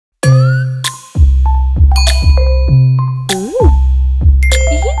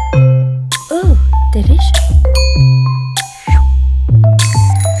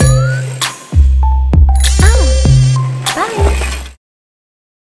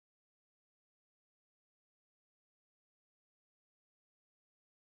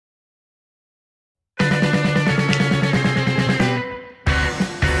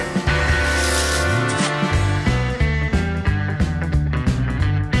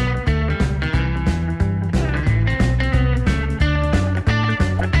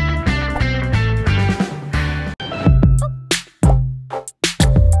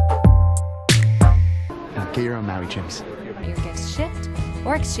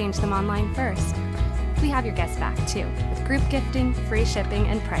exchange them online first. We have your guests back too, with group gifting, free shipping,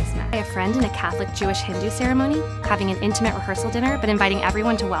 and price match. I have a friend in a Catholic Jewish-Hindu ceremony, having an intimate rehearsal dinner, but inviting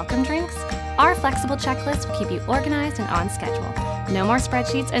everyone to welcome drinks. Our flexible checklist will keep you organized and on schedule. No more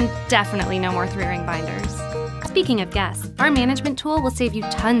spreadsheets, and definitely no more 3-ring binders. Speaking of guests, our management tool will save you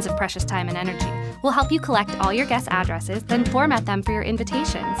tons of precious time and energy. We'll help you collect all your guest addresses, then format them for your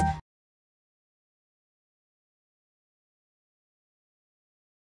invitations.